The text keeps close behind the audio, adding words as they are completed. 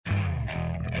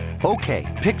Okay,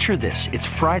 picture this. It's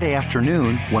Friday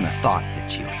afternoon when a thought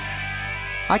hits you.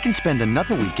 I can spend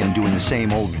another weekend doing the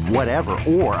same old whatever,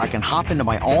 or I can hop into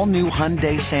my all-new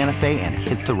Hyundai Santa Fe and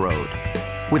hit the road.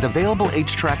 With available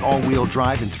H-Track all-wheel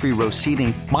drive and 3-row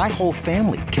seating, my whole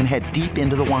family can head deep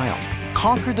into the wild.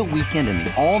 Conquer the weekend in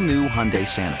the all-new Hyundai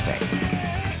Santa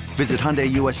Fe. Visit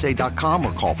HyundaiUSA.com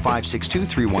or call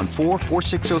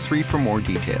 562-314-4603 for more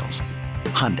details.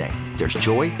 Hyundai, there's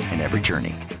joy in every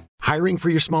journey. Hiring for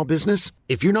your small business?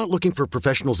 If you're not looking for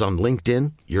professionals on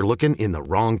LinkedIn, you're looking in the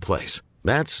wrong place.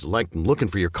 That's like looking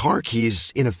for your car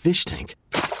keys in a fish tank.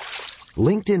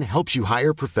 LinkedIn helps you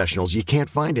hire professionals you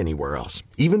can't find anywhere else,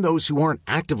 even those who aren't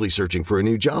actively searching for a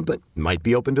new job but might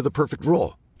be open to the perfect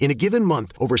role. In a given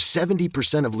month, over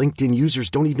 70% of LinkedIn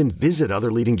users don't even visit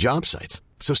other leading job sites.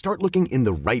 So start looking in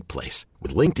the right place.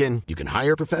 With LinkedIn, you can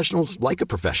hire professionals like a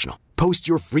professional. Post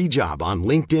your free job on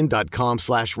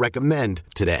linkedin.com/recommend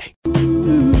today.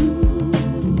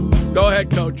 Go ahead,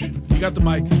 Coach. You got the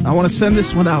mic. I want to send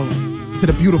this one out to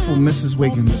the beautiful Mrs.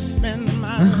 Wiggins.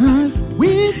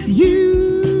 With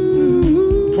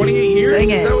you. 28 years?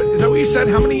 Is that what you said?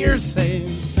 How many years?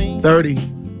 30.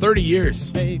 30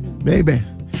 years. Baby.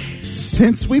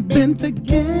 Since we've been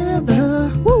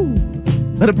together. Woo.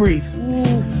 Let it breathe.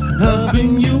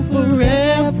 Loving you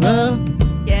forever.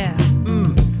 Yeah.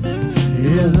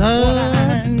 Is all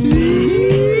I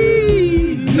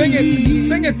need. Sing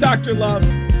it, Dr. Love.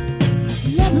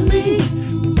 Let me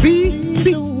be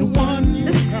the one.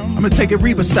 I'm going to take it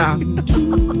Reba style.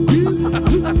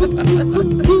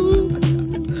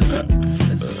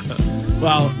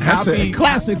 Well, that's a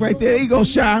classic right there. There you go,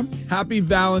 Shine. Happy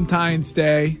Valentine's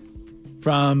Day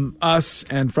from us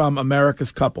and from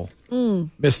America's couple,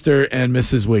 Mr. and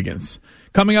Mrs. Wiggins.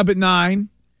 Coming up at 9,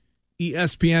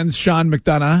 ESPN's Sean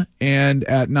McDonough, and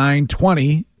at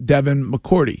 9:20, Devin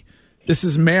McCourty. This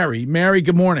is Mary. Mary,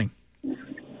 good morning.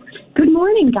 Good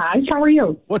morning, guys. How are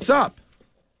you? What's up?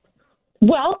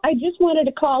 Well, I just wanted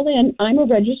to call in. I'm a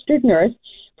registered nurse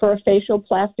for a facial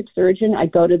plastic surgeon. I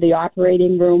go to the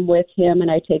operating room with him,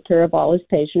 and I take care of all his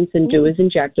patients and do his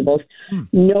injectables.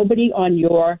 Nobody on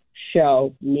your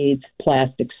show needs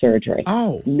plastic surgery.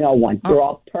 Oh. No one. You're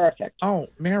all perfect. Oh,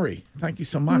 Mary, thank you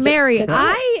so much. Mary,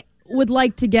 I would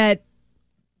like to get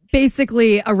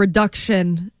basically a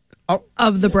reduction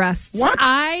of the breasts. What?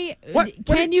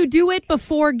 Can you do it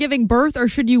before giving birth, or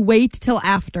should you wait till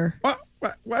after?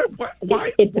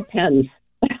 Why? It depends.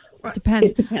 Depends.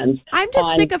 It depends. I'm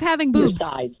just sick of having boobs.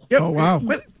 Oh, wow.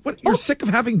 What? You're sick of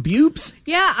having boobs?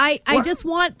 Yeah, I just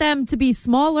want them to be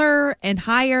smaller and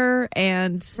higher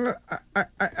and... Well,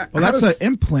 that's an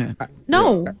implant.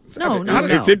 No.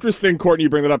 It's interesting, Courtney, you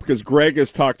bring that up because Greg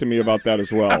has talked to me about that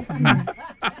as well.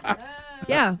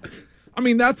 Yeah. I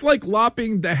mean, that's like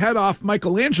lopping the head off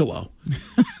Michelangelo.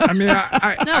 I mean,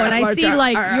 I see, you're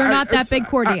not that big,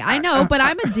 Courtney. I know, but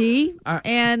I'm a D,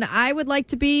 and I would like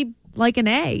to be like an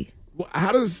A.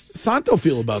 How does Santo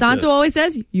feel about this? Santo always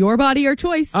says, your body, your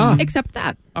choice, except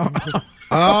that.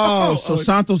 So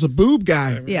Santo's a boob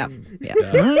guy. Yeah.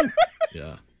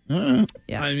 Yeah.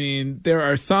 I mean, there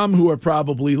are some who are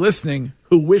probably listening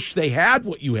who wish they had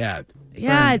what you had.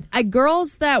 Yeah,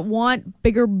 girls that want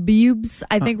bigger boobs,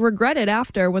 I think, regret it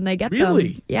after when they get them.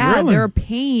 Really? Yeah, Really? they're a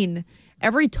pain.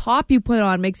 Every top you put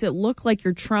on makes it look like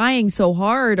you're trying so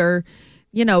hard, or,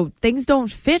 things don't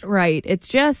fit right. It's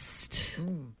just,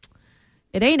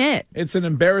 it ain't it. It's an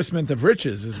embarrassment of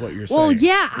riches, is what you're saying. Well,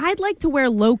 yeah, I'd like to wear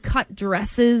low-cut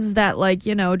dresses that,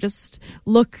 just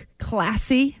look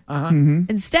classy.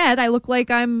 Instead, I look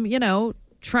like I'm,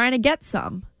 trying to get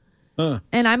some.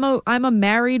 And I'm a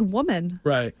married woman,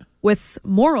 right, with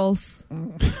morals,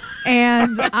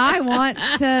 and I want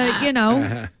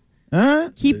to,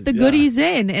 keep the goodies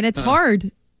in, and it's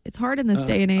hard. It's hard in this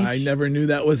day and age. I never knew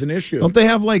that was an issue. Don't they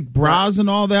have bras and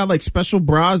all that, like special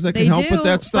bras that can help with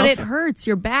that stuff? But it hurts.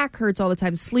 Your back hurts all the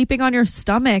time. Sleeping on your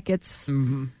stomach. It's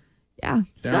yeah.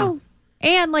 So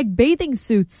and bathing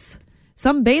suits.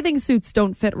 Some bathing suits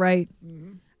don't fit right.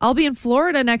 I'll be in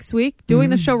Florida next week doing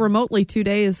the show remotely 2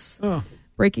 days. Oh.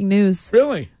 Breaking news.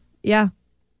 Really? Yeah.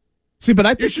 See, but I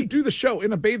think you should do the show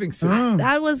in a bathing suit.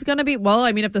 That was going to be,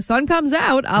 if the sun comes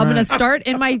out, I'm going to start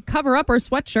in my cover-up or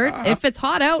sweatshirt. If it's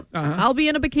hot out, I'll be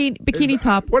in a bikini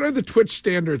top. What are the Twitch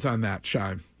standards on that,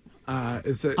 Shime?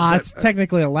 It's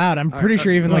technically allowed. I'm pretty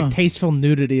sure even tasteful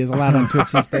nudity is allowed on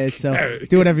Twitch these days, so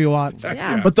do whatever you want.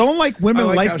 Yeah. But don't women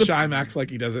I like how Shime acts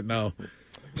like he doesn't know.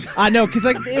 I know, because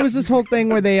it was this whole thing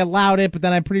where they allowed it, but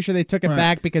then I'm pretty sure they took it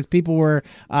back because people were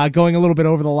going a little bit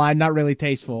over the line, not really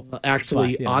tasteful.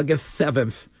 Actually, August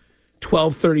 7th,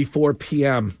 12:34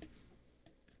 p.m.,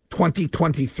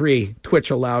 2023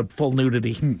 Twitch allowed full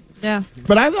nudity. Yeah.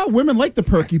 But I thought women like the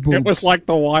perky boobs. It was like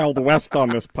the Wild West on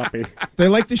this puppy. They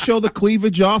like to show the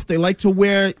cleavage off. They like to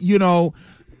wear,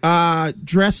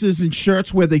 dresses and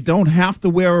shirts where they don't have to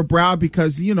wear a bra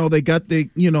because, they got the,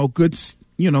 good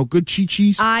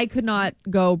chi-chis. I could not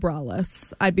go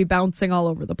braless. I'd be bouncing all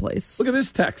over the place. Look at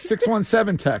this text,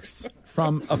 617 text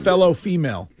from a fellow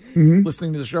female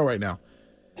listening to the show right now.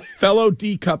 Fellow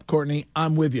D Cup, Courtney,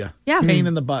 I'm with you. Yeah. Pain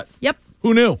in the butt. Yep.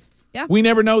 Who knew? Yeah. We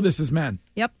never know this as men.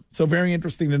 Yep. So very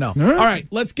interesting to know. All right,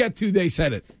 let's get to They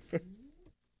Said It.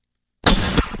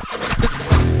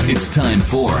 It's time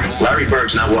for Larry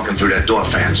Bird's not walking through that door,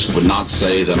 fans. Would not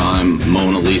say that I'm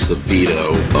Mona Lisa Vito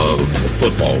of the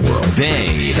football world.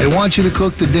 They want you to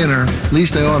cook the dinner. At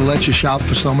least they ought to let you shop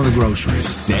for some of the groceries.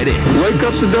 Said it. Wake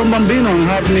up the dumb bambino and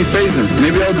have me face him.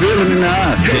 Maybe I'll drill him in the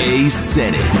eye. They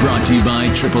Said It. Brought to you by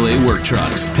AAA Work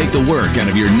Trucks. Take the work out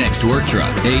of your next work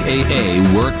truck.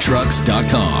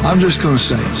 AAAWorkTrucks.com. I'm just going to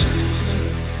say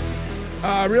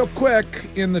it. Real quick,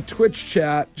 in the Twitch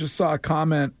chat, just saw a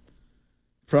comment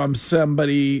from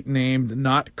somebody named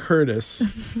Not Curtis,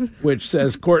 which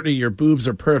says, Courtney, your boobs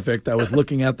are perfect. I was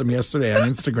looking at them yesterday on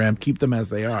Instagram. Keep them as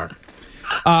they are.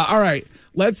 All right,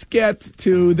 let's get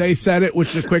to They Said It,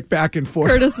 which is a quick back and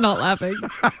forth. Curtis not laughing.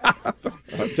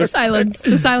 The silence.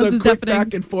 The silence is quick deafening.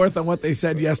 Back and forth on what they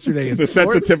said yesterday in The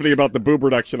sports. sensitivity about the boob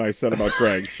reduction I said about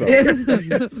Greg. So.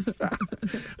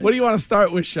 What do you want to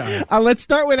start with, Sean? Let's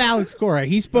start with Alex Cora.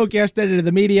 He spoke yesterday to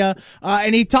the media,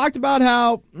 and he talked about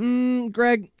how,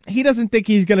 Greg, he doesn't think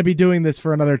he's going to be doing this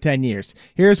for another 10 years.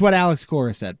 Here's what Alex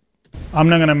Cora said. I'm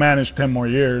not going to manage 10 more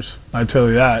years, I tell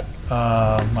you that.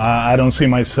 I don't see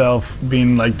myself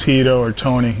being like Tito or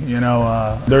Tony.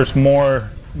 There's more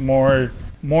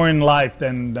in life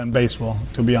than baseball,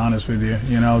 to be honest with you.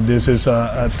 This is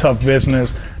a tough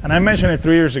business. And I mentioned it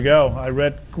 3 years ago. I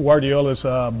read Guardiola's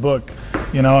book,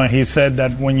 and he said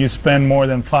that when you spend more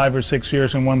than 5 or 6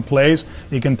 years in one place,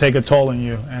 it can take a toll on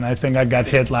you. And I think I got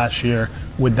hit last year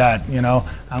with that.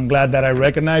 I'm glad that I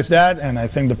recognized that, and I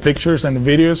think the pictures and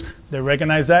the videos, they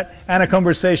recognize that. And a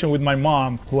conversation with my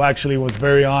mom, who actually was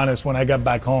very honest when I got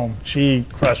back home. She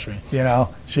crushed me,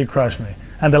 she crushed me.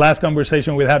 And the last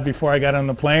conversation we had before I got on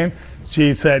the plane,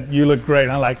 she said, "You look great."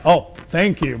 And I'm like, "Oh,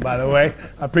 thank you, by the way.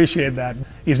 I appreciate that."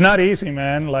 It's not easy,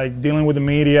 man. Like dealing with the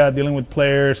media, dealing with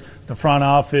players, the front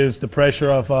office, the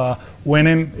pressure of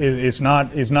winning is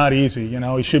not easy.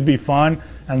 It should be fun,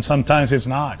 and sometimes it's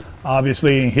not.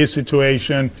 Obviously, in his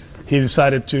situation, he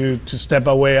decided to step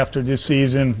away after this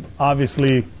season.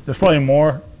 Obviously, there's probably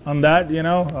more on that,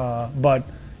 but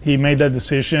he made that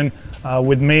decision.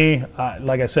 With me,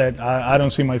 like I said, I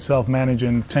don't see myself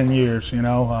managing 10 years,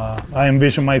 I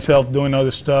envision myself doing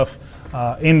other stuff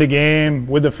in the game,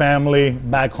 with the family,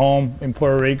 back home in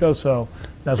Puerto Rico, so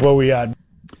that's where we at.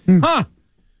 Huh.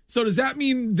 So does that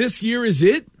mean this year is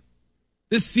it?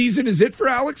 This season is it for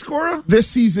Alex Cora? This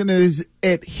season is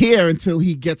it here until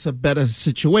he gets a better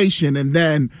situation, and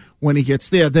then when he gets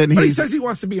there, then he says he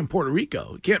wants to be in Puerto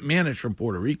Rico. He can't manage from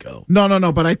Puerto Rico.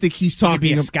 No, but I think he's talking.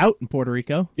 He'd be a scout in Puerto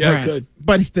Rico. Yeah, right. Good.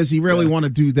 But does he really want to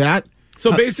do that?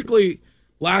 So basically,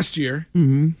 last year,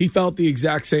 he felt the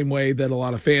exact same way that a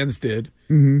lot of fans did,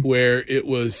 where it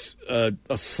was a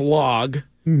slog.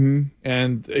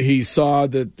 And he saw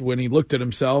that when he looked at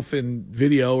himself in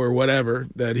video or whatever,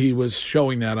 that he was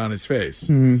showing that on his face.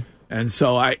 And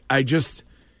so I just,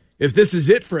 if this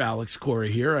is it for Alex Cora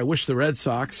here, I wish the Red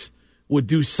Sox would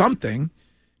do something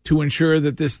to ensure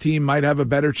that this team might have a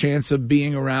better chance of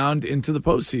being around into the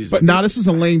postseason. But now this is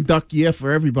a lame duck year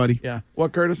for everybody. Yeah.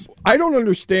 What, Curtis? I don't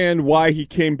understand why he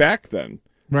came back then.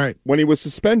 Right. When he was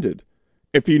suspended.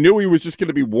 If he knew he was just going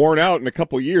to be worn out in a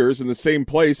couple years in the same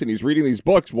place and he's reading these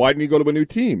books, why didn't he go to a new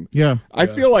team? Yeah. I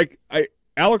feel like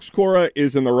Alex Cora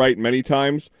is in the right many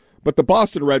times, but the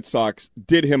Boston Red Sox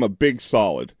did him a big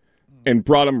solid and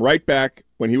brought him right back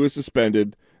when he was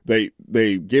suspended. They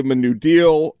gave him a new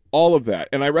deal, all of that.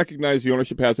 And I recognize the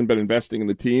ownership hasn't been investing in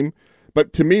the team,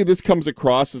 but to me this comes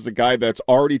across as a guy that's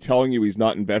already telling you he's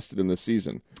not invested in the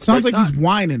season. Sounds like he's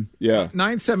whining. Yeah.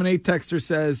 978 texter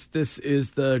says this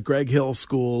is the Greg Hill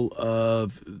school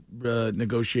of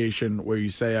negotiation where you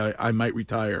say I might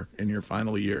retire in your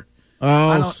final year.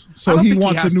 Oh, so he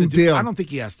wants a new deal. I don't think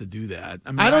he has to do that.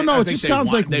 I mean, I don't know. I it think just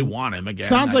sounds like they want him again.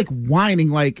 Sounds like whining.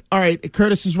 Like, all right,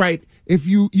 Curtis is right. If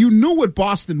you knew what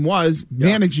Boston was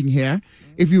managing here,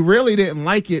 if you really didn't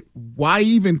like it, why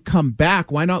even come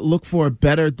back? Why not look for a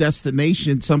better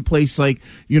destination, someplace like,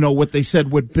 what they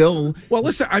said with Bill? Well,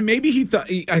 listen, I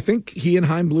think he and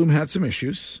Chaim Bloom had some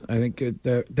issues. I think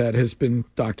that has been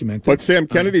documented. But Sam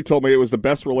Kennedy told me it was the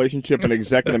best relationship an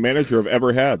executive manager have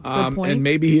ever had. And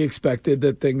maybe he expected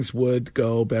that things would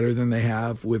go better than they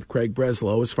have with Craig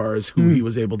Breslow as far as who he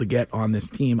was able to get on this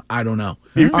team. I don't know.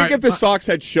 Do you think if the Sox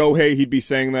had Shohei, he'd be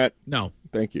saying that? No.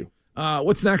 Thank you.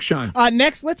 What's next, Sean?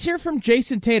 Next, let's hear from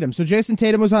Jason Tatum. So Jason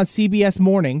Tatum was on CBS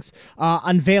Mornings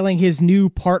unveiling his new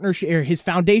partnership, or his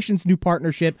foundation's new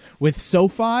partnership with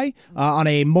SoFi on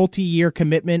a multi-year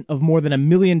commitment of more than $1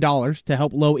 million to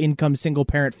help low-income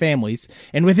single-parent families.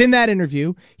 And within that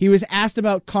interview, he was asked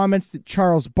about comments that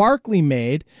Charles Barkley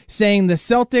made, saying the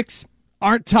Celtics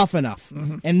aren't tough enough.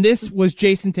 Mm-hmm. And this was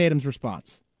Jason Tatum's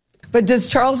response. But does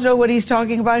Charles know what he's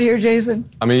talking about here, Jason?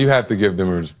 I mean, you have to give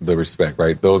them the respect,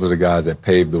 right? Those are the guys that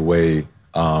paved the way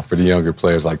for the younger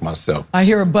players like myself. I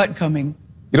hear a but coming.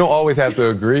 You don't always have to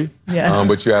agree, yeah.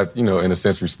 But you have, in a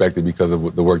sense, respect it because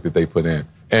of the work that they put in.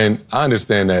 And I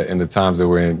understand that in the times that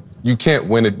we're in, you can't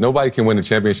win it. Nobody can win a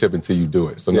championship until you do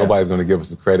it. So nobody's going to give us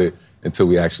the credit until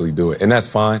we actually do it. And that's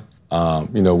fine.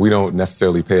 We don't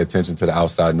necessarily pay attention to the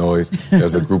outside noise.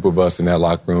 There's a group of us in that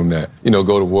locker room that,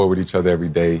 go to war with each other every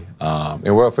day,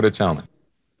 and we're up for the challenge.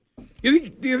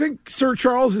 Do you think Sir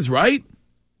Charles is right?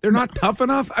 They're not tough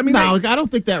enough? I mean, I don't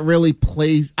think that really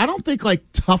plays. I don't think,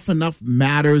 tough enough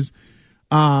matters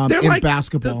in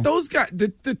basketball. Those guys, the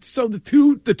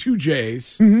two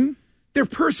J's, mm-hmm. their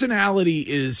personality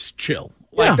is chill.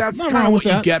 That's kind of what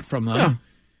you get from them. Yeah.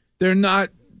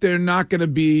 They're not going to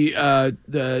be a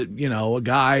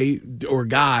guy or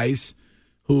guys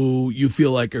who you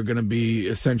feel like are going to be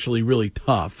essentially really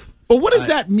tough. But what does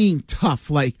that mean, tough?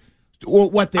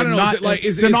 Or what they're not?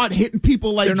 They're not hitting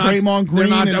people like Draymond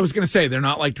Green. I was going to say they're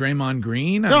not like Draymond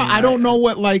Green. I don't know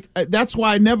what That's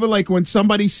why I never when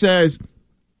somebody says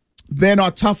they're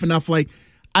not tough enough.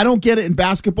 I don't get it in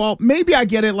basketball. Maybe I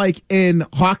get it in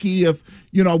hockey. If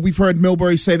we've heard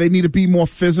Milbury say they need to be more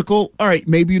physical. All right,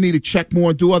 maybe you need to check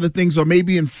more, do other things, or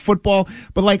maybe in football.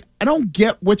 But I don't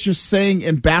get what you're saying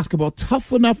in basketball.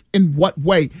 Tough enough in what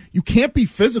way? You can't be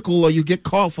physical or you get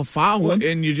called for fouling.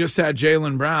 And you just had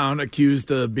Jaylen Brown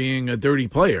accused of being a dirty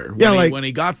player when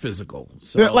he got physical.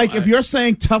 So if you're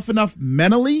saying tough enough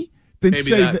mentally, then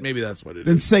maybe that's what it is.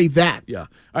 Then say that. Yeah. All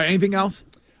right. Anything else?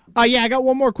 I got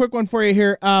one more quick one for you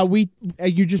here.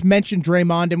 You just mentioned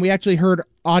Draymond, and we actually heard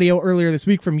audio earlier this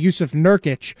week from Yusuf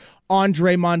Nurkic on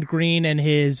Draymond Green and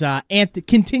his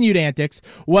continued antics.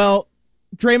 Well,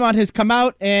 Draymond has come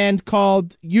out and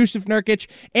called Yusuf Nurkic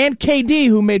and KD,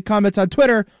 who made comments on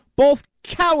Twitter, both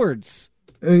cowards.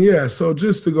 And so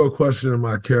just to go questioning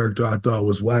my character, I thought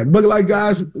was whack. But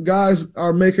guys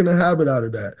are making a habit out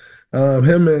of that.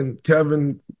 Him and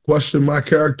Kevin questioned my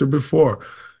character before.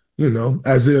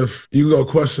 As if you go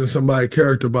question somebody's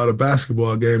character about a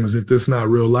basketball game as if this not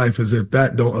real life, as if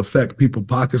that don't affect people's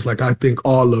pockets. I think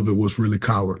all of it was really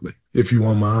cowardly, if you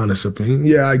want my honest opinion.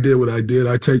 Yeah, I did what I did.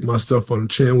 I take my stuff on the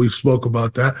chin. We spoke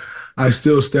about that. I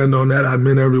still stand on that. I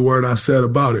meant every word I said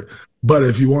about it. But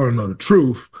if you want to know the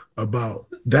truth about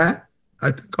that, I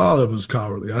think all of it was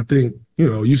cowardly. I think,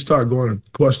 you start going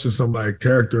to question somebody's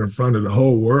character in front of the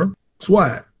whole world, it's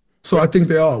whack. So I think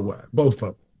they all whack, both of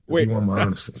them. Wait,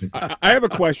 I have a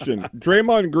question.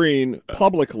 Draymond Green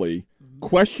publicly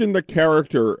questioned the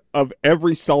character of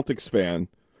every Celtics fan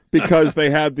because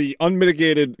they had the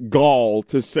unmitigated gall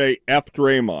to say F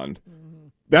Draymond.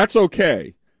 That's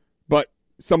okay. But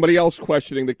somebody else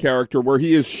questioning the character where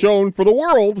he is shown for the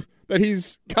world that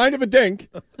he's kind of a dink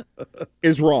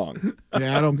is wrong.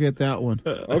 Yeah, I don't get that one.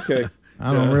 Okay.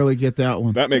 I don't really get that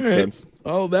one. That makes sense.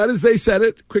 Oh, that is they said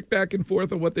it. Quick back and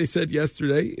forth on what they said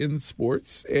yesterday in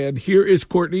sports. And here is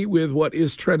Courtney with what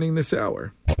is trending this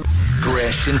hour.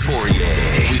 Gresh and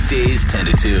Fourier, weekdays 10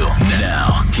 to 2.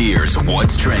 Now, here's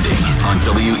what's trending on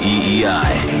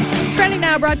WEEI. Trending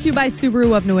now brought to you by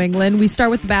Subaru of New England. We start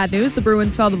with the bad news. The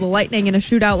Bruins fell to the Lightning in a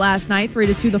shootout last night,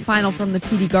 3-2 the final from the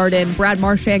TD Garden. Brad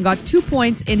Marchand got 2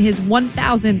 points in his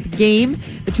 1,000th game.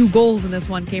 The 2 goals in this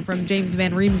one came from James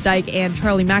Van Riemsdyk and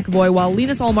Charlie McAvoy, while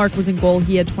Linus Ullmark was in goal.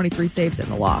 He had 23 saves in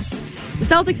the loss. The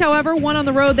Celtics, however, won on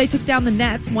the road. They took down the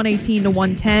Nets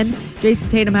 118-110. Jason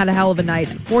Tatum had a hell of a night.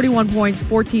 41 points,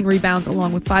 14 rebounds,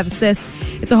 along with 5 assists.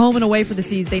 It's a home and away for the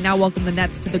C's. They now welcome the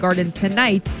Nets to the Garden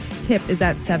tonight. Tip is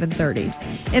at 7:30.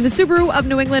 In the Subaru of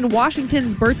New England,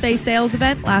 Washington's birthday sales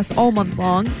event lasts all month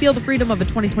long. Feel the freedom of a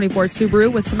 2024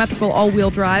 Subaru with symmetrical all-wheel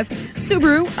drive.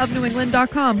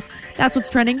 SubaruofNewEngland.com. That's what's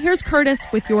trending. Here's Curtis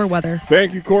with your weather.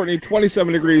 Thank you, Courtney.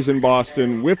 27 degrees in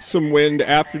Boston with some wind.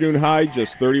 Afternoon high,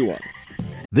 just 31.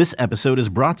 This episode is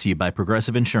brought to you by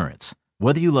Progressive Insurance.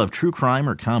 Whether you love true crime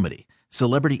or comedy,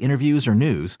 celebrity interviews or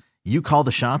news, you call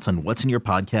the shots on what's in your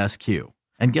podcast queue.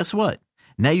 And guess what?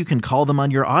 Now you can call them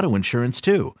on your auto insurance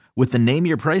too with the Name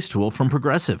Your Price tool from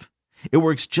Progressive. It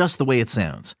works just the way it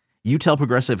sounds. You tell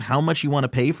Progressive how much you want to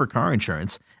pay for car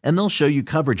insurance, and they'll show you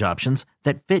coverage options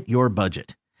that fit your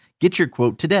budget. Get your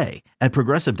quote today at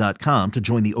Progressive.com to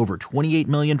join the over 28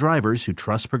 million drivers who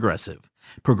trust Progressive.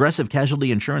 Progressive Casualty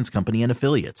Insurance Company and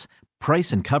Affiliates.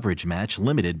 Price and coverage match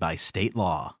limited by state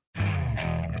law.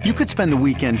 You could spend the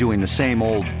weekend doing the same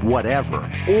old whatever,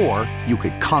 or you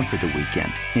could conquer the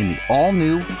weekend in the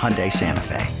all-new Hyundai Santa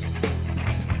Fe.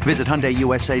 Visit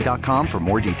HyundaiUSA.com for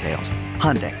more details.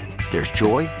 Hyundai, there's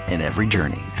joy in every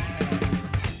journey.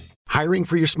 Hiring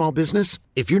for your small business?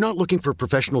 If you're not looking for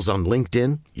professionals on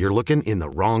LinkedIn, you're looking in the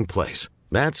wrong place.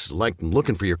 That's like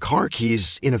looking for your car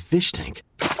keys in a fish tank.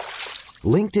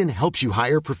 LinkedIn helps you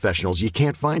hire professionals you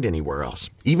can't find anywhere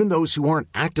else, even those who aren't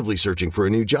actively searching for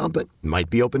a new job but might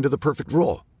be open to the perfect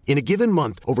role. In a given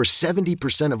month, over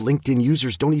 70% of LinkedIn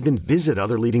users don't even visit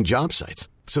other leading job sites.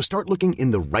 So start looking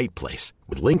in the right place.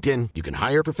 With LinkedIn, you can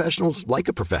hire professionals like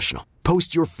a professional.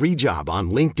 Post your free job on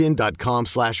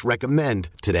linkedin.com/recommend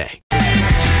today.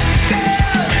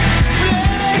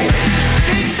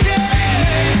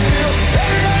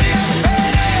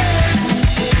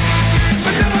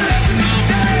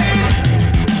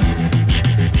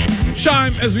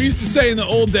 Shime, as we used to say in the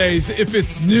old days, if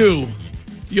it's new,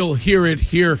 you'll hear it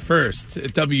here first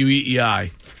at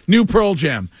WEEI. New Pearl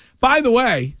Jam. By the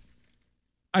way,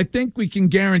 I think we can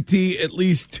guarantee at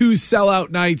least 2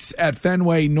 sellout nights at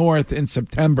Fenway North in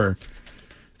September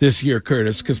this year,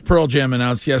 Curtis, because Pearl Jam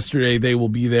announced yesterday they will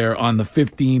be there on the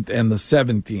 15th and the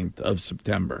 17th of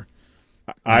September.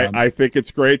 I think it's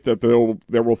great that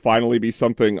there will finally be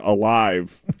something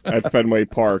alive at Fenway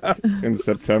Park in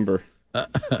September.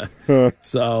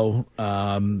 So,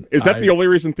 is that the only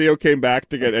reason Theo came back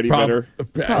to get Eddie Vedder?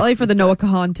 Probably for the Noah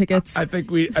Kahan tickets. I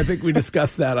think we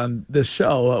discussed that on this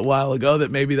show a while ago. That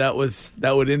maybe that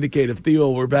would indicate if Theo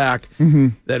were back,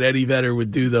 that Eddie Vedder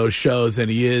would do those shows,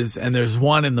 and he is. And there's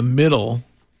one in the middle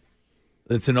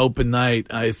that's an open night.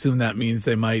 I assume that means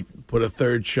they might put a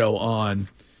third show on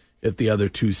if the other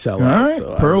 2 sell out. Right.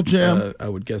 So Pearl Jam. I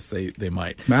would guess they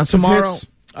might. Massive hits.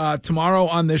 Tomorrow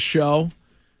on this show,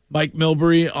 Mike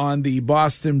Milbury on the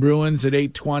Boston Bruins at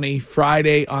 8:20.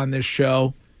 Friday on this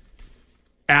show,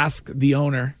 Ask the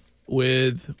Owner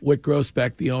with Whit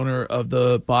Grosbeck, the owner of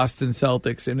the Boston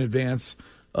Celtics, in advance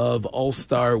of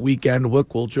All-Star Weekend.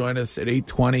 Whit will join us at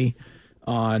 8:20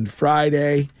 on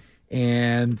Friday.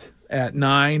 And at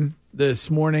 9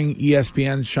 this morning,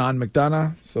 ESPN's Sean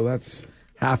McDonough. So that's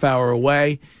half hour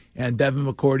away. And Devin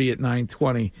McCourty at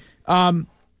 9:20.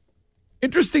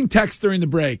 Interesting text during the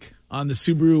break on the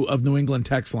Subaru of New England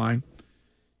text line.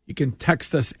 You can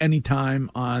text us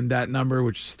anytime on that number,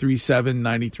 which is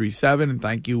 37937, and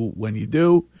thank you when you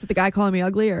do. Is it the guy calling me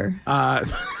ugly, or? I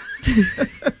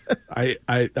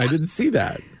didn't see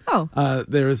that. Oh.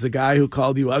 There was a guy who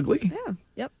called you ugly? Yeah,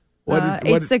 yep. What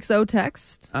 860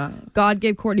 text. God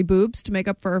gave Courtney boobs to make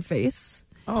up for her face.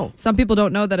 Oh. Some people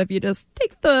don't know that if you just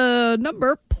take the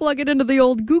number, plug it into the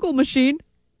old Google machine,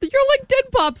 your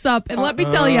LinkedIn pops up. And let me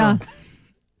tell you,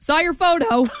 saw your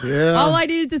photo. Yeah. All I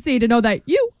needed to see to know that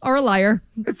you are a liar.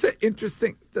 That's an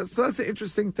interesting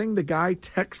thing. The guy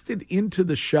texted into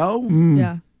the show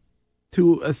Yeah.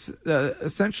 to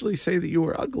essentially say that you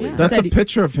were ugly. Yeah. That's a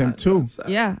picture of him, too.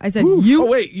 Yeah. I said, you. Oh,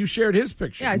 wait, you shared his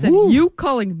picture. Yeah, I said, you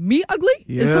calling me ugly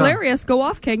is Yeah. hilarious. Go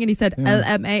off, King. And he said,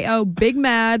 LMAO, big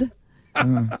mad.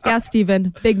 Yeah,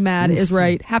 Steven, big mad is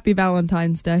right. Happy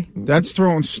Valentine's Day. That's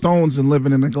throwing stones and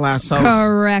living in a glass house.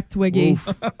 Correct, Wiggy.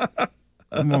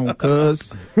 Come on,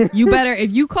 cuz. You better,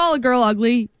 if you call a girl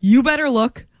ugly, you better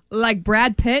look like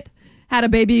Brad Pitt had a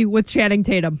baby with Channing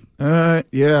Tatum. Yeah.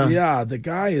 Yeah, the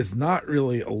guy is not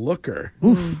really a looker.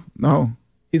 No.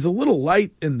 He's a little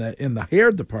light in the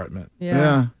hair department.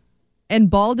 Yeah. And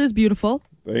bald is beautiful.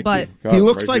 But he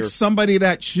looks like somebody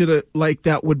that should have,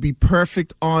 that would be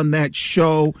perfect on that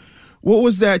show. What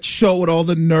was that show with all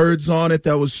the nerds on it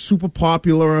that was super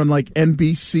popular on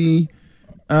NBC?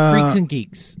 Freaks and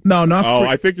Geeks. No, not.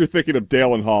 I think you're thinking of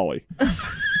Dale and Holly.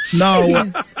 No,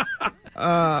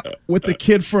 with the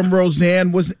kid from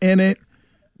Roseanne was in it.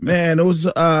 Man, it was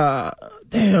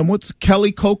what's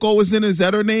Kelly Coco was in it? Is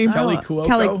that her name? Kelly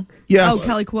Cuoco? Yes. Oh,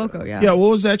 Kelly Cuoco, yeah. Yeah, what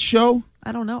was that show?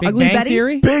 I don't know. Big Ugly Bang Betty?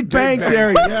 Theory? Big Bang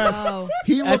Theory, yes. Oh.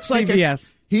 He looks like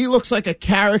CBS. He looks like a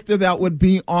character that would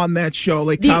be on that show,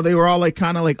 like how they were all like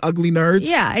kind of like ugly nerds.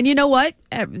 Yeah, and you know what?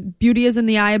 Beauty is in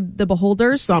the eye of the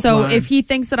beholder. So if he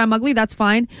thinks that I'm ugly, that's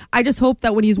fine. I just hope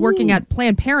that when he's working at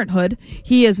Planned Parenthood,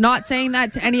 he is not saying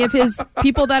that to any of his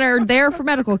people that are there for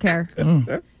medical care.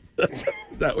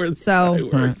 Is that where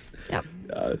it works? Yep.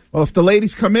 Well, if the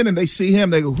ladies come in and they see him,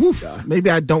 they go, "Oof, maybe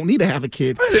I don't need to have a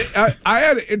kid." I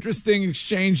had an interesting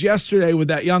exchange yesterday with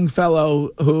that young fellow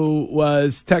who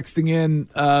was texting in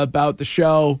about the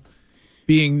show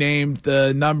being named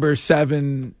the number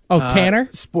 7 Tanner?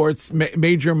 sports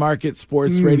major market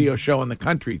sports radio show in the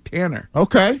country. Tanner.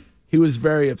 Okay. He was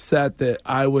very upset that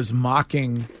I was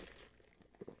mocking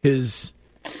his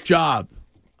job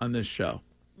on this show.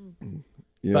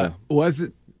 Yeah. But was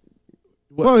it?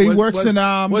 Well, he works in.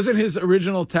 Wasn't his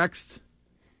original text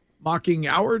mocking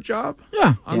our job?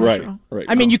 Yeah, on the show? Right.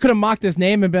 I mean, you could have mocked his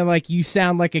name and been like, "You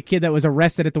sound like a kid that was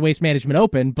arrested at the Waste Management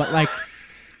Open," but like.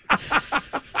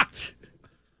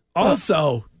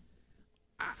 Also,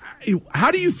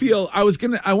 how do you feel? I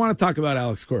want to talk about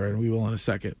Alex Cora, and we will in a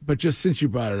second. But just since you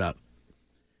brought it up,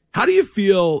 how do you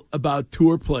feel about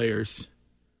tour players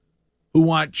who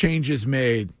want changes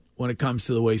made when it comes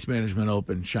to the Waste Management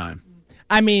Open, Shime?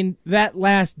 I mean, that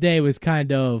last day was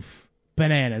kind of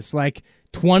bananas. Like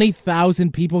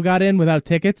 20,000 people got in without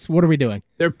tickets. What are we doing?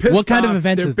 They're pissed What kind off. of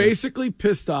event They're is this? basically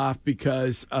pissed off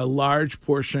because a large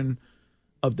portion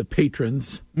of the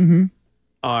patrons have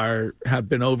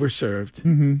been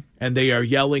overserved, and they are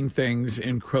yelling things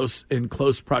in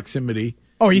close proximity.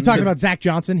 Oh, are you talking about Zach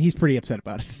Johnson? He's pretty upset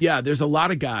about it. Yeah, there's a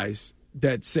lot of guys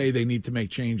that say they need to make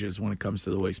changes when it comes to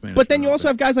the Waste Management. But then you also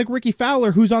have guys like Ricky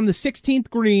Fowler, who's on the 16th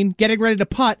green, getting ready to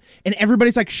putt, and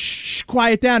everybody's like, shh,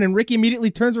 quiet down. And Ricky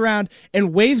immediately turns around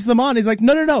and waves them on. He's like,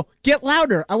 no, get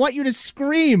louder. I want you to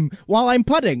scream while I'm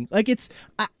putting. Like,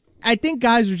 I think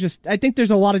guys are I think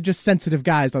there's a lot of just sensitive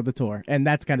guys on the tour, and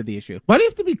that's kind of the issue. Why do you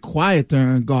have to be quiet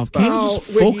during golf? Can't you just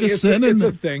focus in? It's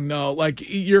a thing, no. Like,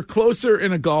 you're closer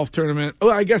in a golf tournament. Well,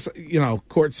 I guess,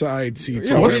 courtside seats.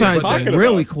 Courtside's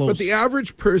really close. But the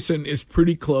average person is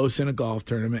pretty close in a golf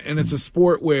tournament, and it's a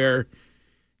sport where,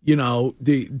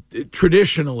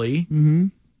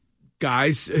 traditionally,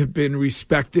 guys have been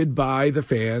respected by the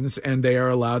fans, and they are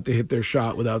allowed to hit their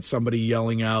shot without somebody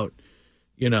yelling out,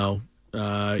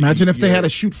 imagine if they had to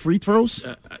shoot free throws.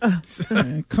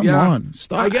 Come on,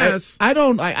 stop. I guess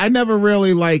I never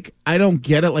really I don't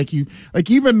get it.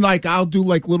 Even I'll do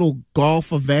little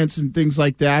golf events and things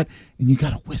like that, and you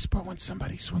gotta whisper when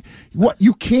somebody's swinging. What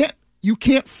you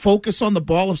can't focus on the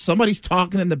ball if somebody's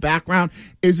talking in the background.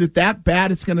 Is it that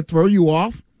bad? It's gonna throw you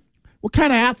off. What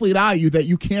kind of athlete are you that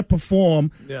you can't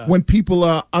perform when people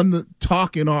are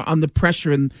talking or under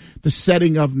pressure and the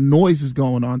setting of noise is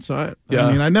going on? So,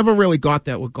 I never really got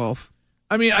that with golf.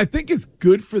 I mean, I think it's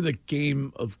good for the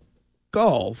game of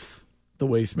golf, the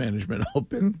Waste Management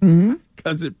Open,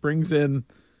 because it brings in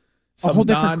a whole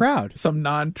different crowd, some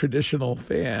non-traditional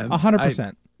fans.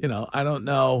 100%. I don't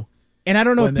know. And I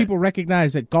don't know if people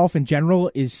recognize that golf in general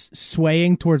is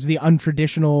swaying towards the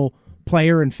untraditional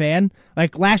player and fan.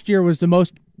 Like last year was the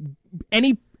most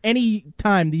any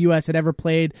time the U.S. had ever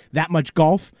played that much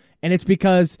golf, and it's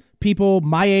because people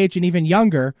my age and even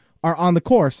younger are on the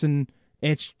course, and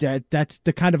it's that's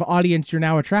the kind of audience you're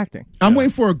now attracting. I'm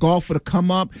waiting for a golfer to come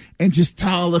up and just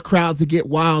tell the crowd to get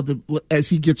wild as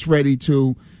he gets ready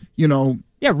to,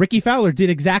 Yeah, Ricky Fowler did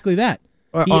exactly that.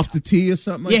 Off the tee or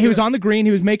something like that? Yeah, he was on the green.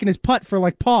 He was making his putt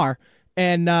for par.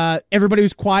 And everybody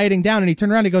was quieting down, and he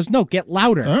turned around and he goes, no, get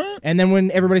louder. And then when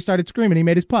everybody started screaming, he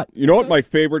made his putt. You know what my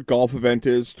favorite golf event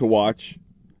is to watch,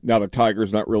 now that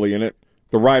Tiger's not really in it?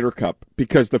 The Ryder Cup,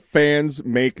 because the fans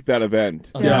make that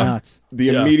event. Nuts. The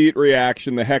immediate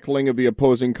reaction, the heckling of the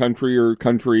opposing country or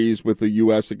countries with the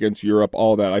U.S. against Europe,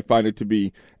 all that. I find it to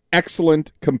be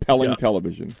excellent, compelling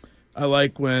television. I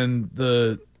like when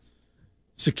the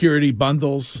security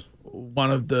bundles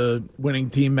one of the winning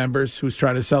team members who's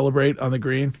trying to celebrate on the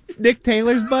green. Nick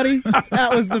Taylor's buddy?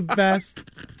 That was the best.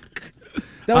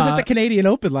 That was at the Canadian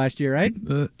Open last year, right?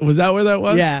 Was that where that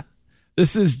was? Yeah.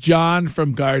 This is John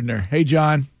from Gardner. Hey,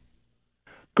 John.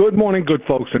 Good morning, good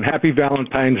folks, and happy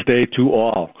Valentine's Day to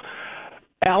all.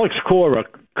 Alex Cora,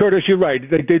 Curtis, you're right.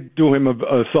 They did do him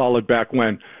a solid back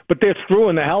when, but they're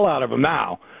screwing the hell out of him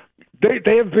now.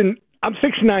 They have been. I'm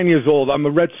 69 years old. I've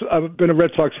been a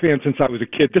Red Sox fan since I was a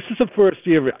kid. This is the first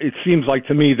year, it seems like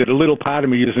to me, that a little part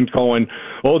of me isn't going,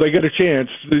 oh, they get a chance,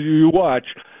 you watch.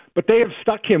 But they have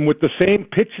stuck him with the same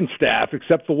pitching staff,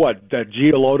 except for that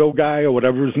Giolotto guy or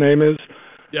whatever his name is.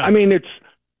 Yeah. I mean,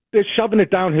 they're shoving it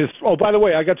down his. Oh, by the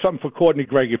way, I got something for Courtney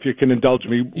Gregg, if you can indulge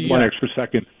me one extra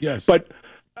second. Yes. But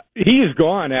he is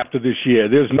gone after this year.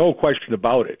 There's no question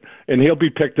about it. And he'll be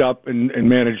picked up and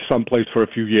managed someplace for a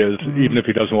few years, even if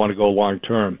he doesn't want to go long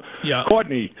term. Yeah.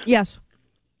 Courtney. Yes.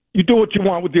 You do what you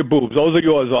want with your boobs. Those are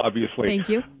yours, obviously. Thank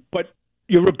you. But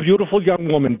you're a beautiful young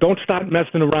woman. Don't start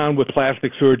messing around with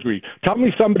plastic surgery. Tell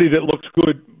me somebody that looks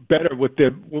good better with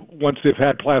their once they've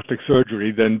had plastic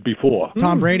surgery than before.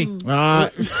 Tom Brady.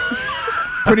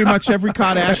 Pretty much every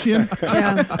Kardashian.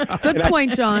 Yeah. Good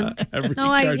point, John.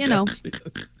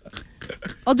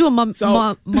 I'll do a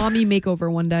mommy makeover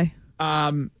one day.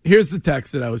 Here's the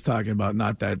text that I was talking about,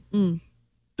 not that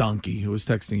donkey who was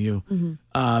texting you.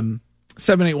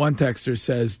 781 texter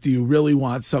says, do you really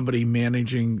want somebody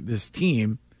managing this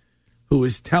team who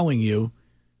is telling you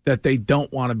that they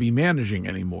don't want to be managing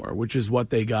anymore, which is what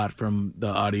they got from the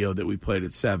audio that we played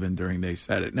at 7 during They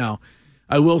Said It. Now,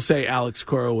 I will say Alex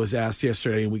Cora was asked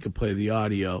yesterday, and we could play the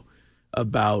audio,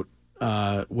 about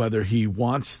whether he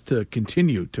wants to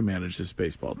continue to manage this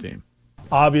baseball team.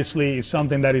 Obviously, it's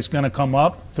something that is going to come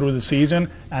up through the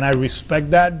season, and I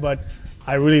respect that, but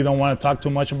I really don't want to talk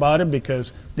too much about it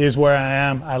because this is where I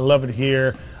am. I love it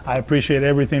here. I appreciate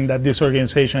everything that this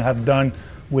organization has done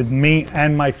with me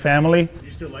and my family.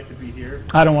 You still like to be here?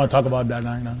 I don't want to talk about that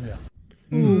right now.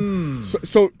 Yeah.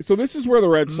 So this is where the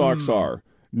Red Sox are.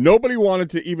 Nobody wanted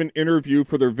to even interview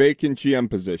for their vacant GM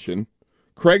position.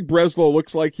 Craig Breslow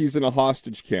looks like he's in a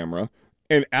hostage camera.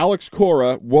 And Alex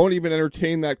Cora won't even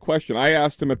entertain that question. I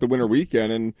asked him at the winter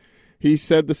weekend, and he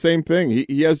said the same thing.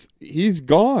 He's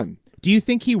gone. Do you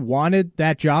think he wanted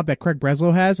that job that Craig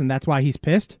Breslow has, and that's why he's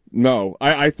pissed? No.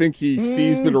 I think he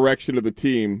sees the direction of the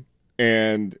team,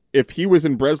 and if he was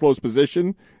in Breslow's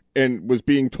position and was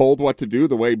being told what to do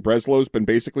the way Breslow's been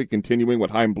basically continuing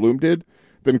what Chaim Bloom did,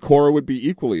 then Cora would be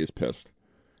equally as pissed.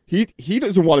 He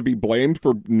doesn't want to be blamed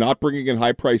for not bringing in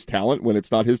high-priced talent when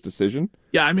it's not his decision.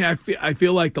 Yeah, I mean, I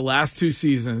feel like the last 2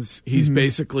 seasons, he's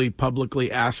basically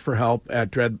publicly asked for help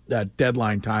at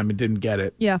deadline time and didn't get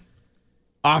it. Yeah.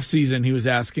 Off season, he was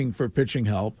asking for pitching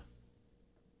help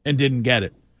and didn't get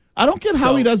it. I don't get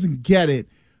how he doesn't get it,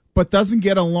 but doesn't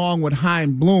get along with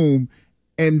Chaim Bloom,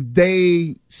 and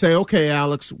they say, okay,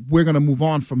 Alex, we're going to move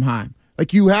on from Chaim.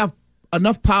 Like, you have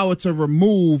enough power to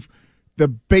remove the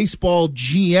baseball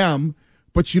GM,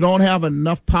 but you don't have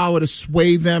enough power to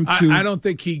sway them to... I don't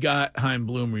think he got Chaim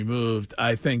Bloom removed.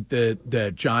 I think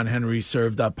that John Henry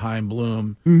served up Chaim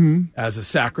Bloom as a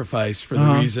sacrifice for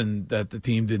the reason that the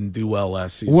team didn't do well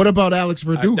last season. What about Alex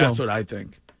Verdugo? That's what I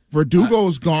think.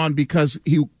 Verdugo's gone because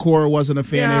Cora wasn't a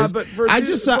fan of his. But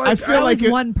I feel like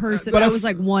one person. That was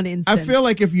like one instance. I feel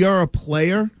like if you're a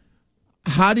player,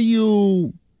 how do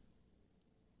you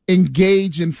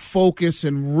engage and focus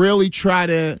and really try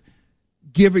to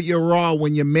give it your all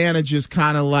when your manager's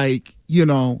kind of like,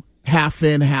 half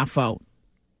in, half out?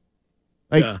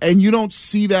 And you don't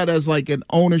see that as like an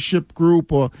ownership group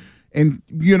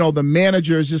the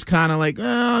manager is just kind of like,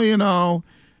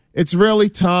 it's really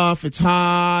tough. It's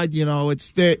hard.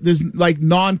 There's like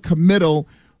non-committal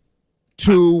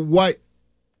to what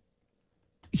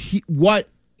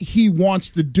he wants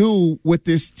to do with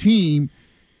this team.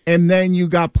 And then you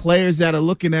got players that are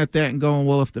looking at that and going,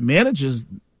 well, if the manager's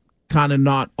kind of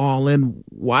not all in,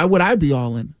 why would I be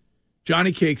all in?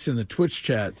 Johnny Cakes in the Twitch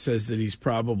chat says that he's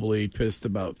probably pissed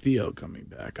about Theo coming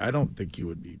back. I don't think you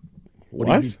would be.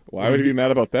 What? Why would he be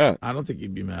mad about that? I don't think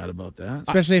he'd be mad about that.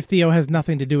 Especially if Theo has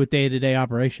nothing to do with day-to-day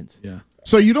operations. Yeah.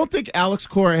 So you don't think Alex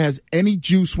Cora has any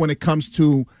juice when it comes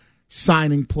to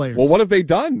signing players? Well, what have they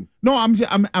done? No, I'm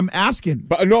asking.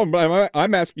 But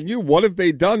I'm asking you. What have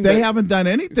they done? They haven't done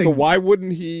anything. So why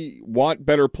wouldn't he want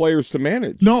better players to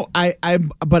manage? No,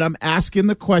 but I'm asking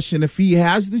the question: if he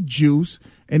has the juice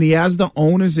and he has the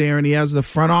owner's ear and he has the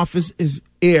front office's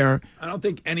ear, I don't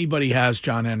think anybody has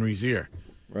John Henry's ear.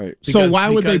 Right. So why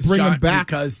would they bring him back?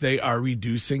 Because they are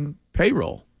reducing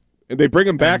payroll. And they bring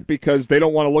him back because they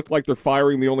don't want to look like they're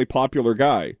firing the only popular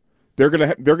guy. They're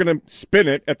gonna spin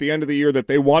it at the end of the year that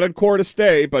they wanted Cora to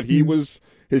stay, but his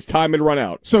time had run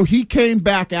out. So he came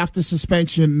back after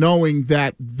suspension knowing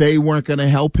that they weren't going to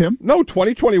help him? No,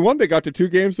 2021 they got to 2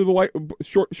 games of the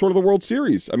short of the World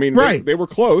Series. I mean, right. They were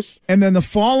close. And then the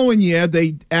following year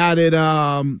they added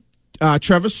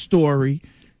Trevor Story,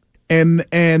 and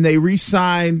they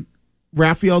re-signed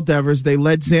Rafael Devers. They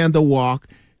let Xander walk.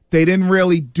 They didn't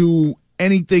really do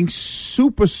anything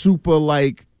super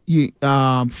like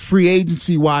free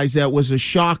agency wise that was a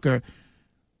shocker.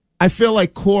 I feel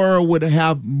like Cora would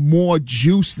have more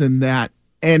juice than that.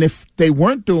 And if they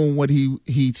weren't doing what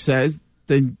he says,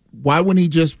 then why wouldn't he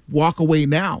just walk away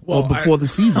now or before the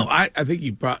season? I think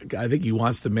he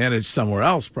wants to manage somewhere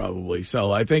else probably.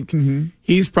 So I think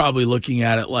he's probably looking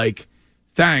at it like,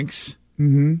 thanks.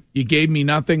 Mm-hmm. You gave me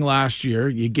nothing last year.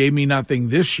 You gave me nothing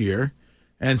this year.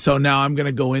 And so now I'm going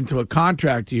to go into a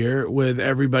contract year with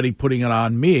everybody putting it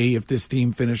on me if this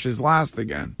team finishes last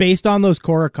again. Based on those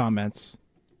Cora comments,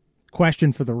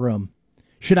 question for the room.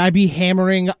 Should I be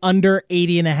hammering under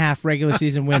 80.5 regular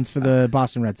season wins for the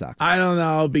Boston Red Sox? I don't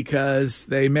know, because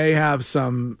they may have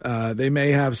some of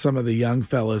the young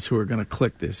fellas who are going to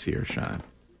click this year, Sean.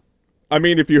 I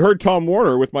mean, if you heard Tom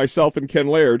Warner with myself and Ken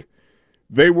Laird,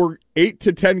 they were 8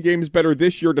 to 10 games better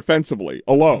this year defensively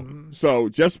alone. Mm-hmm. So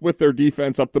just with their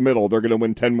defense up the middle, they're going to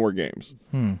win 10 more games.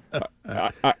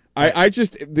 I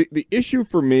just the issue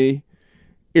for me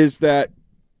is that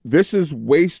this is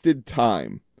wasted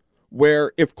time.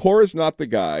 Where if Cora's not the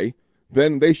guy,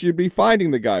 then they should be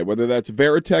finding the guy, whether that's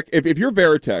Veritek. If you're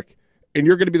Veritek and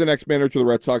you're going to be the next manager of the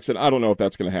Red Sox, and I don't know if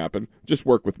that's going to happen, just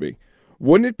work with me.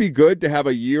 Wouldn't it be good to have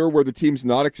a year where the team's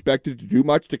not expected to do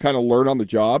much to kind of learn on the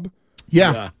job?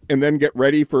 Yeah. And then get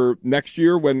ready for next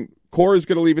year when Cora's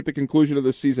going to leave at the conclusion of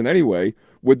this season anyway.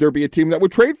 Would there be a team that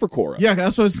would trade for Cora? Yeah,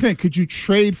 that's what I was saying. Could you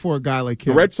trade for a guy like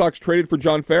him? The Red Sox traded for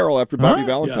John Farrell after Bobby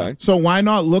Valentine. Yeah. So why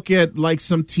not look at like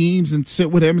some teams and sit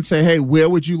with him and say, hey, where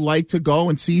would you like to go,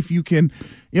 and see if you can,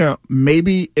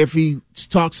 maybe if he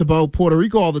talks about Puerto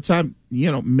Rico all the time,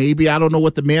 maybe I don't know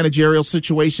what the managerial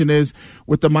situation is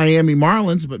with the Miami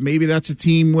Marlins, but maybe that's a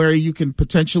team where you can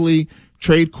potentially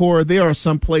trade Cora there or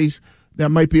someplace that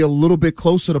might be a little bit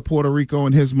closer to Puerto Rico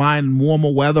in his mind, and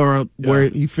warmer weather where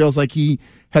he feels like he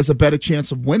has a better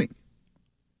chance of winning.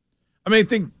 I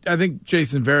mean, I think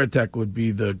Jason Veritek would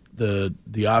be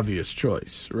the obvious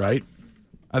choice, right?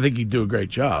 I think he'd do a great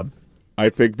job. I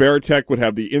think Veritek would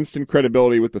have the instant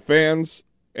credibility with the fans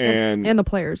and the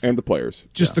players. And the players.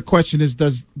 Just the question is,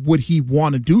 would he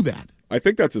want to do that? I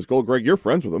think that's his goal. Greg, you're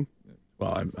friends with him.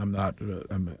 Well, I'm not.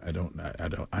 I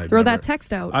don't. Throw that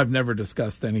text out. I've never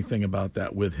discussed anything about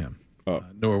that with him.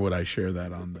 Nor would I share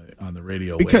that on the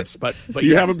radio because, waves. But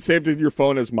you have him saved in your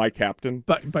phone as my captain.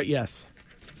 But yes.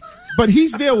 But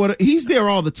he's there. He's there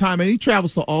all the time, and he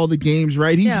travels to all the games.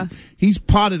 Right? He's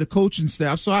part of the coaching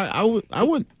staff. So I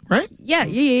would right.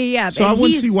 Yeah. So I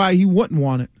wouldn't see why he wouldn't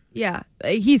want it. Yeah,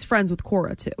 he's friends with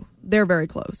Cora too. They're very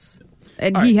close.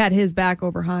 And he had his back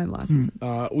over Heim last season.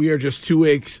 We are just 2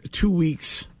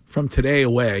 weeks from today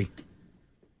away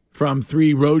from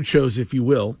 3 road shows, if you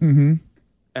will,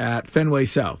 at Fenway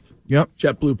South. Yep.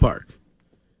 JetBlue Park.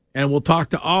 And we'll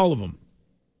talk to all of them.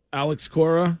 Alex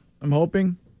Cora, I'm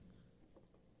hoping.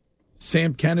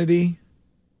 Sam Kennedy.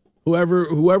 Whoever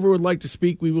would like to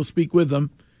speak, we will speak with them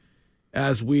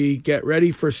as we get ready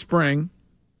for spring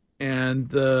and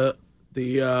the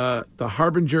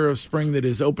harbinger of spring that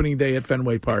is opening day at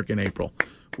Fenway Park in April.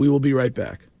 We will be right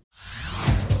back.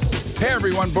 Hey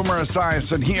everyone, Boomer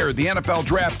Esiason here. The NFL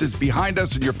draft is behind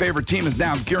us and your favorite team is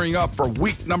now gearing up for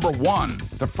week number 1.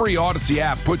 The free Odyssey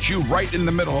app puts you right in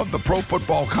the middle of the pro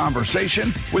football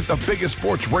conversation with the biggest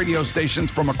sports radio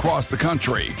stations from across the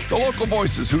country. The local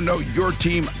voices who know your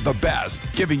team the best,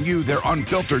 giving you their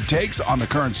unfiltered takes on the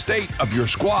current state of your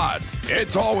squad.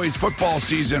 It's always football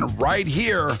season right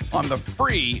here on the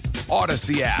free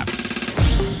Odyssey app.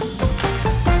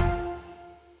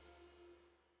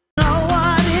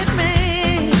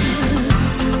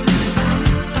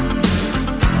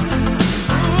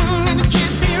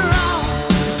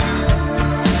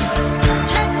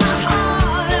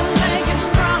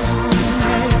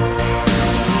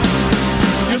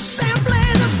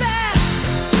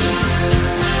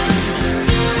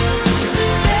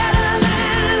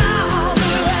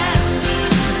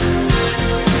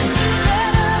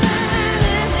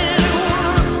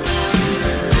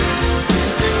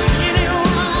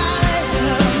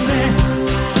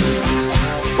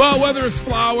 Whether it's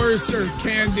flowers or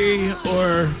candy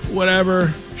or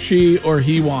whatever she or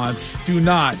he wants, do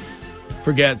not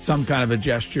forget some kind of a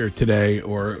gesture today,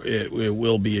 or it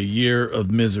will be a year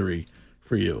of misery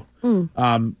for you.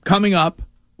 Coming up,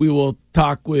 we will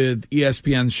talk with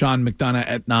ESPN's Sean McDonough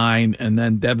at 9, and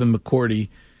then Devin McCourty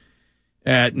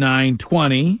at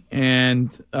 9:20. And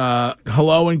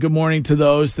hello and good morning to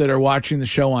those that are watching the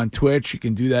show on Twitch. You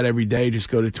can do that every day. Just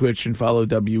go to Twitch and follow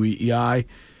WEEI.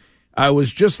 I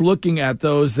was just looking at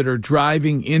those that are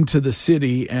driving into the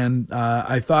city, and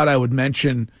I thought I would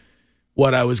mention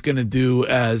what I was going to do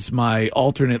as my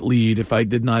alternate lead if I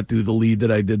did not do the lead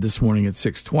that I did this morning at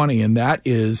 6:20, and that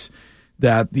is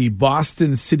that the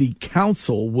Boston City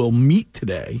Council will meet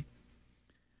today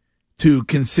to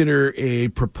consider a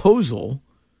proposal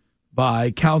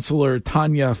by Councilor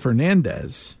Tanya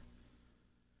Fernandez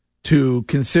to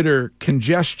consider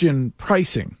congestion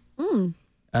pricing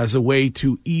as a way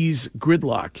to ease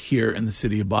gridlock here in the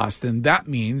city of Boston. That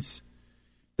means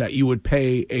that you would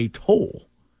pay a toll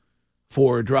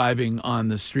for driving on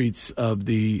the streets of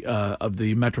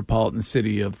the metropolitan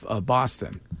city of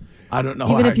Boston. I don't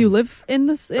know. Even if you live in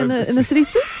the city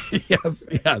streets? Yes.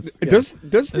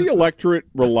 Does the electorate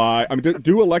rely? I mean,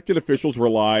 do elected officials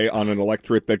rely on an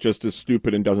electorate that just is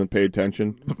stupid and doesn't pay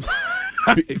attention?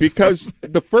 Because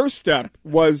the first step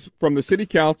was from the city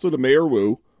council to Mayor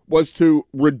Wu was to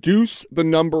reduce the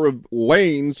number of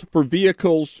lanes for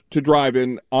vehicles to drive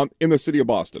in the city of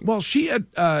Boston. Well, she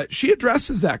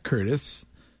addresses that, Curtis,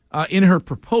 in her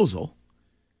proposal.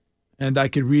 And I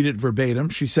could read it verbatim.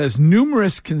 She says,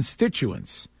 numerous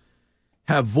constituents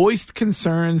have voiced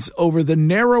concerns over the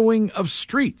narrowing of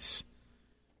streets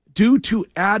due to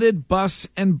added bus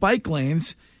and bike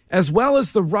lanes, as well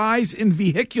as the rise in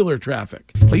vehicular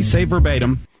traffic. Please say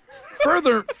verbatim.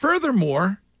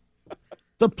 Furthermore,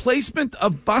 the placement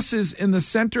of buses in the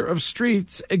center of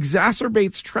streets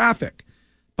exacerbates traffic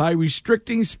by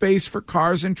restricting space for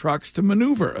cars and trucks to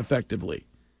maneuver effectively.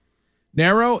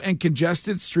 Narrow and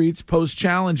congested streets pose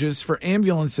challenges for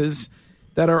ambulances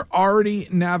that are already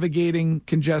navigating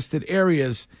congested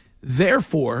areas.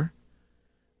 Therefore,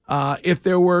 if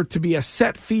there were to be a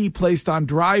set fee placed on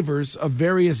drivers of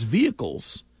various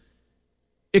vehicles,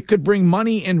 it could bring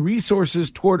money and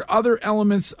resources toward other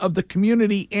elements of the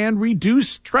community and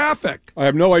reduce traffic. I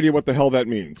have no idea what the hell that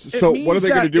means. So what are they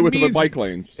going to do with the bike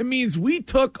lanes? It means we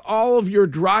took all of your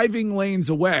driving lanes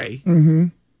away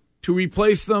to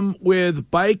replace them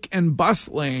with bike and bus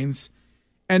lanes,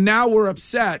 and now we're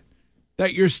upset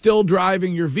that you're still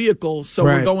driving your vehicle, so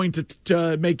we're going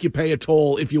to make you pay a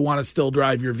toll if you want to still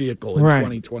drive your vehicle in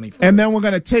 2024. And then we're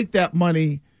going to take that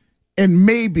money and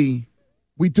maybe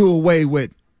we do away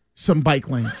with some bike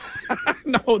lanes.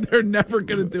 No, they're never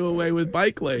going to do away with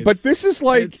bike lanes. But this is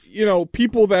like,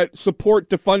 people that support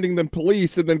defunding the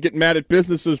police and then get mad at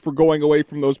businesses for going away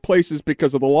from those places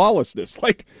because of the lawlessness.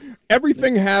 Like,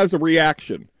 everything has a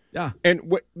reaction. Yeah.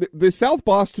 And the South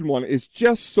Boston one is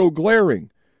just so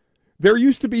glaring. There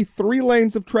used to be 3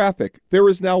 lanes of traffic. There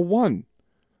is now 1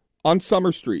 on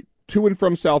Summer Street, to and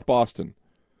from South Boston.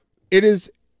 It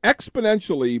is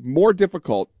exponentially more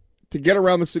difficult to get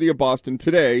around the city of Boston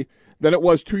today than it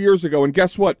was 2 years ago. And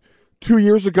guess what? 2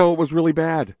 years ago, it was really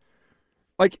bad.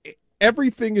 Like,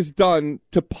 everything is done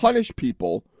to punish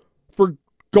people for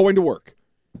going to work.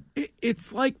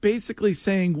 It's like basically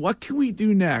saying, what can we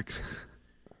do next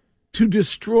to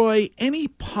destroy any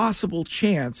possible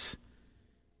chance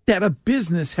that a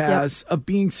business has of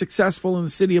being successful in the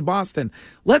city of Boston?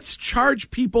 Let's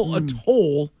charge people a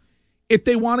toll if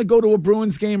they want to go to a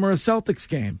Bruins game or a Celtics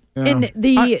game. And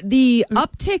the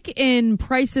uptick in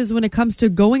prices when it comes to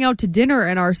going out to dinner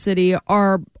in our city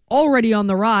are already on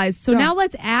the rise. So now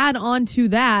let's add on to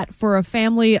that for a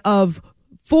family of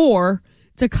 4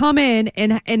 to come in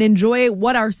and enjoy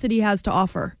what our city has to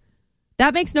offer.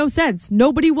 That makes no sense.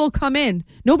 Nobody will come in.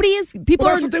 That's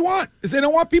what they want, is they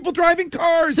don't want people driving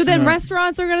cars. So then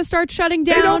restaurants are going to start shutting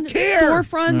down. They don't care.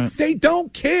 Storefronts. They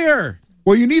don't care.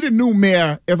 Well, you need a new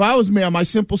mayor. If I was mayor, my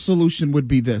simple solution would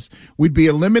be this. We'd be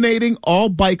eliminating all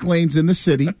bike lanes in the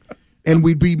city, and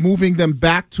we'd be moving them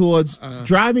back towards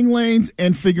driving lanes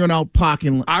and figuring out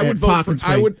parking. I would vote for.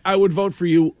 I would vote for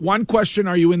you. One question: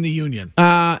 are you in the union?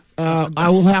 I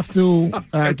will have to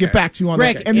get back to you on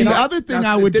that. And the other thing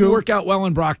I would do didn't work out well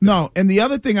in Brockton. No, and the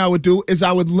other thing I would do is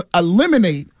I would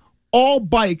eliminate all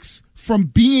bikes from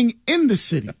being in the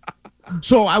city.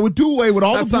 So I would do away with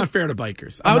all That's not fair to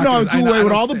bikers. I would do away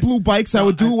with all the blue bikes. I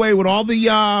would do away with all the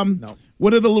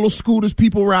what are the little scooters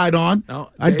people ride on?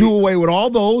 I'd do away with all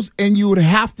those, and you would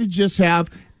have to just have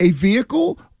a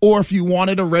vehicle, or if you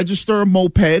wanted to register a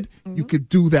moped, you could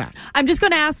do that. I'm just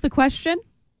going to ask the question.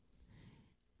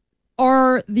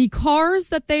 Are the cars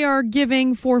that they are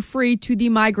giving for free to the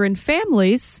migrant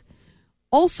families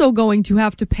also going to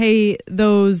have to pay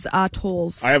those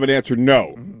tolls? I have an answer,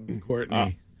 no.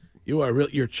 Courtney.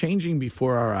 You're changing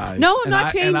before our eyes. No, I'm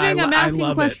not changing. I'm asking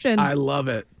a question. I love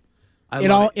it.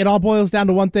 It all boils down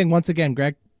to one thing once again,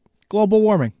 Greg. Global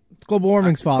warming. It's global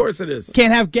warming's fault. Of course it is.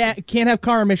 Can't have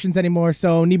car emissions anymore,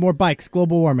 so need more bikes.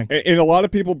 Global warming. And a lot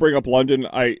of people bring up London.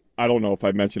 I don't know if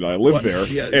I mentioned it. I live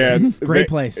there. And Great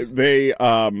place. They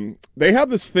have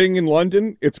this thing in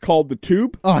London. It's called the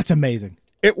Tube. Oh, it's amazing.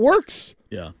 It works.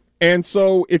 Yeah. And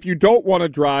so if you don't want to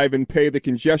drive and pay the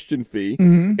congestion fee,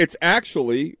 it's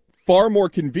actually far more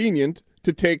convenient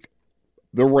to take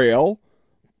the rail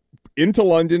into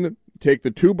London, take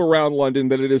the tube around London,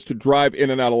 than it is to drive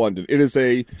in and out of London. It is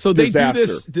a disaster. They do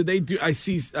this. Did they do? I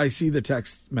see the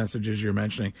text messages you're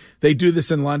mentioning. They do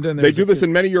this in London. They do this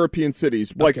in many European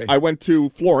cities. Like I went to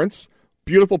Florence,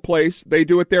 beautiful place. They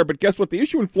do it there. But guess what? The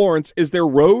issue in Florence is their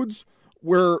roads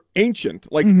we're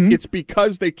ancient. Like, it's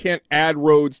because they can't add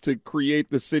roads to create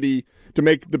the city, to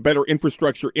make the better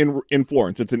infrastructure in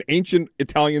Florence. It's an ancient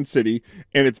Italian city,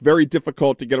 and it's very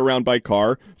difficult to get around by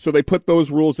car. So they put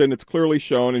those rules in. It's clearly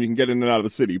shown, and you can get in and out of the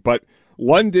city. But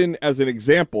London, as an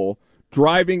example,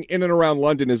 driving in and around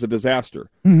London is a disaster.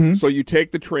 So you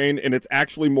take the train, and it's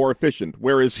actually more efficient.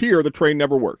 Whereas here, the train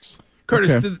never works.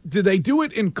 Curtis, do they do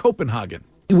it in Copenhagen?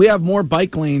 We have more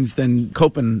bike lanes than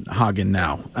Copenhagen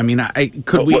now. I mean, what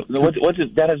does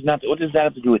that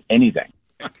have to do with anything?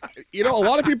 You know, a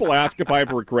lot of people ask if I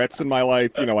have regrets in my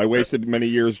life. You know, I wasted many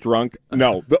years drunk.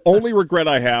 No, the only regret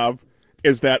I have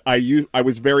is that I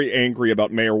was very angry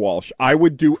about Mayor Walsh. I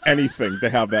would do anything to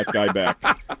have that guy back.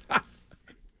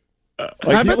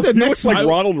 I bet the next looks like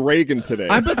Ronald Reagan today.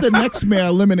 I bet the next mayor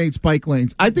eliminates bike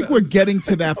lanes. I think we're getting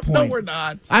to that point. No, we're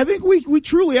not. I think we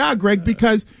truly are, Greg,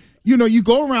 because, you know, you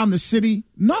go around the city,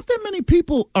 not that many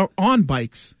people are on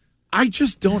bikes. I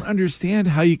just don't understand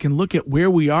how you can look at where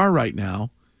we are right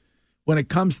now when it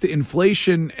comes to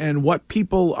inflation and what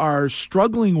people are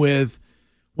struggling with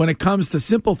when it comes to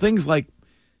simple things like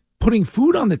putting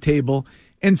food on the table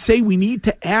and say we need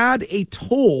to add a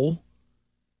toll,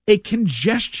 a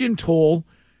congestion toll,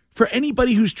 for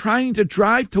anybody who's trying to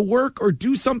drive to work or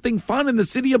do something fun in the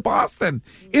city of Boston.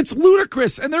 It's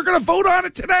ludicrous, and they're going to vote on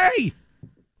it today.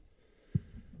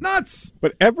 Nuts.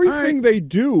 But everything they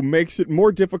do makes it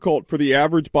more difficult for the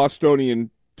average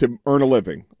Bostonian to earn a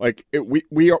living. Like,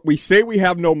 we say we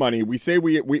have no money. We say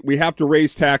we have to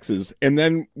raise taxes, and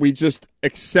then we just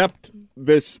accept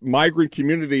this migrant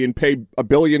community and pay $1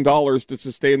 billion to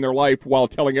sustain their life while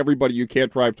telling everybody you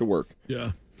can't drive to work.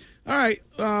 Yeah. All right.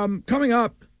 Coming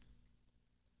up,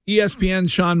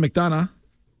 ESPN's Sean McDonough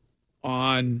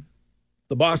on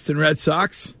the Boston Red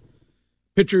Sox.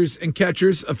 Pitchers and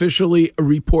catchers officially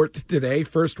report today,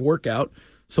 first workout.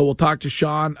 So we'll talk to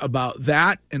Sean about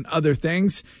that and other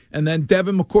things. And then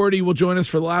Devin McCourty will join us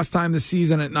for the last time this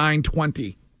season at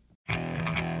 9:20.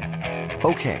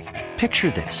 Okay, picture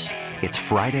this. It's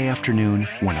Friday afternoon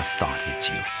when a thought hits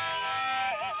you.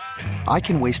 I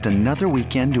can waste another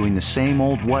weekend doing the same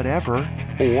old whatever,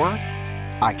 or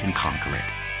I can conquer it.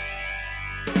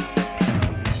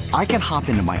 I can hop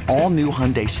into my all-new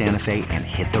Hyundai Santa Fe and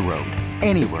hit the road.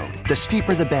 Any road. The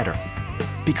steeper, the better.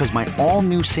 Because my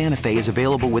all-new Santa Fe is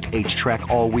available with H-Track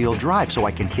all-wheel drive, so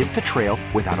I can hit the trail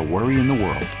without a worry in the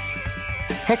world.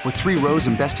 Heck, with 3 rows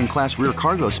and best-in-class rear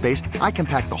cargo space, I can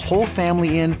pack the whole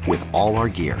family in with all our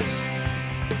gear.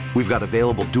 We've got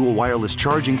available dual wireless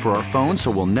charging for our phones,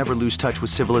 so we'll never lose touch with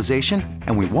civilization,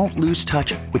 and we won't lose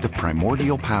touch with the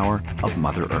primordial power of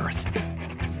Mother Earth.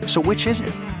 So which is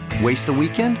it? Waste the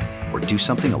weekend or do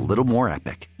something a little more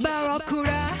epic?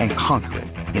 And conquer it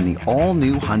in the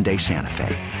all-new Hyundai Santa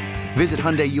Fe. Visit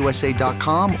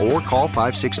HyundaiUSA.com or call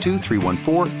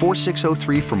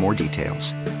 562-314-4603 for more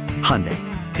details. Hyundai,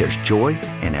 there's joy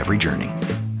in every journey.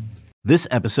 This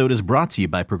episode is brought to you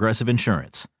by Progressive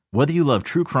Insurance. Whether you love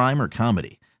true crime or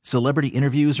comedy, celebrity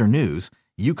interviews or news,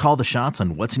 you call the shots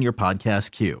on what's in your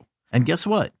podcast queue. And guess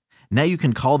what? Now you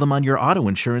can call them on your auto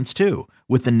insurance too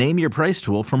with the Name Your Price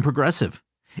tool from Progressive.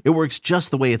 It works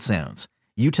just the way it sounds.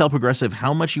 You tell Progressive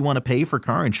how much you want to pay for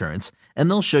car insurance, and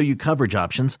they'll show you coverage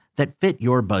options that fit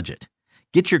your budget.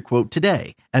 Get your quote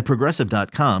today at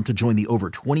Progressive.com to join the over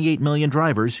 28 million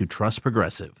drivers who trust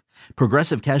Progressive.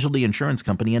 Progressive Casualty Insurance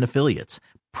Company and Affiliates.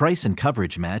 Price and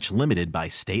coverage match limited by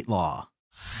state law.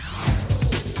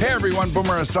 Hey everyone,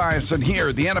 Boomer Esiason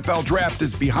here. The NFL Draft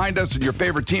is behind us and your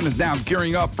favorite team is now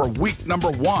gearing up for week number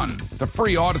 1. The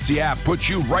free Odyssey app puts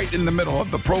you right in the middle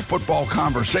of the pro football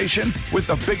conversation with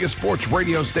the biggest sports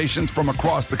radio stations from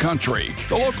across the country.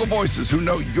 The local voices who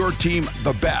know your team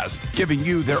the best, giving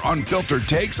you their unfiltered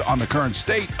takes on the current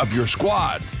state of your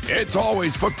squad. It's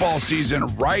always football season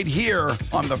right here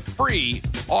on the free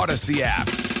Odyssey app.